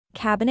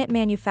cabinet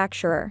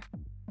manufacturer.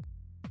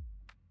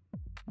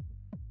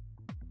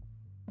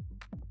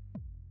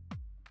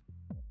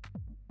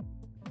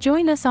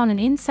 Join us on an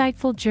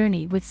insightful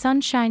journey with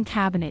Sunshine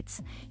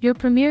Cabinets, your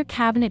premier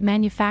cabinet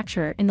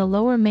manufacturer in the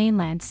Lower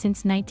Mainland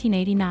since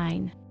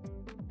 1989.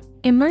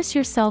 Immerse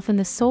yourself in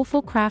the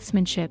soulful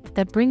craftsmanship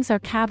that brings our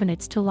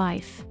cabinets to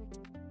life.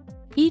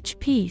 Each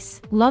piece,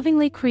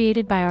 lovingly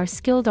created by our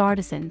skilled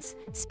artisans,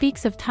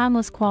 speaks of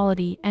timeless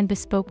quality and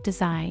bespoke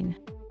design.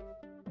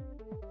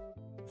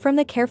 From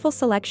the careful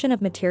selection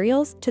of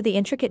materials to the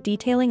intricate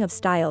detailing of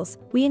styles,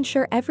 we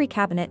ensure every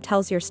cabinet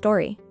tells your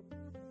story.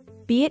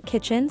 Be it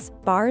kitchens,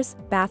 bars,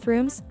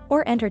 bathrooms,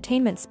 or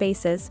entertainment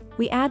spaces,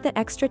 we add the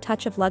extra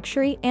touch of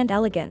luxury and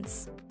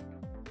elegance.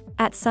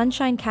 At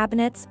Sunshine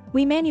Cabinets,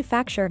 we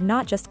manufacture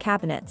not just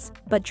cabinets,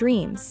 but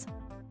dreams.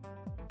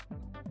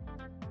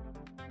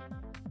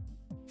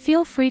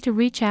 Feel free to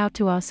reach out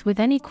to us with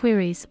any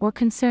queries or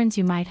concerns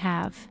you might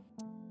have.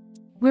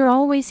 We're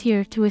always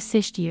here to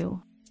assist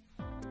you.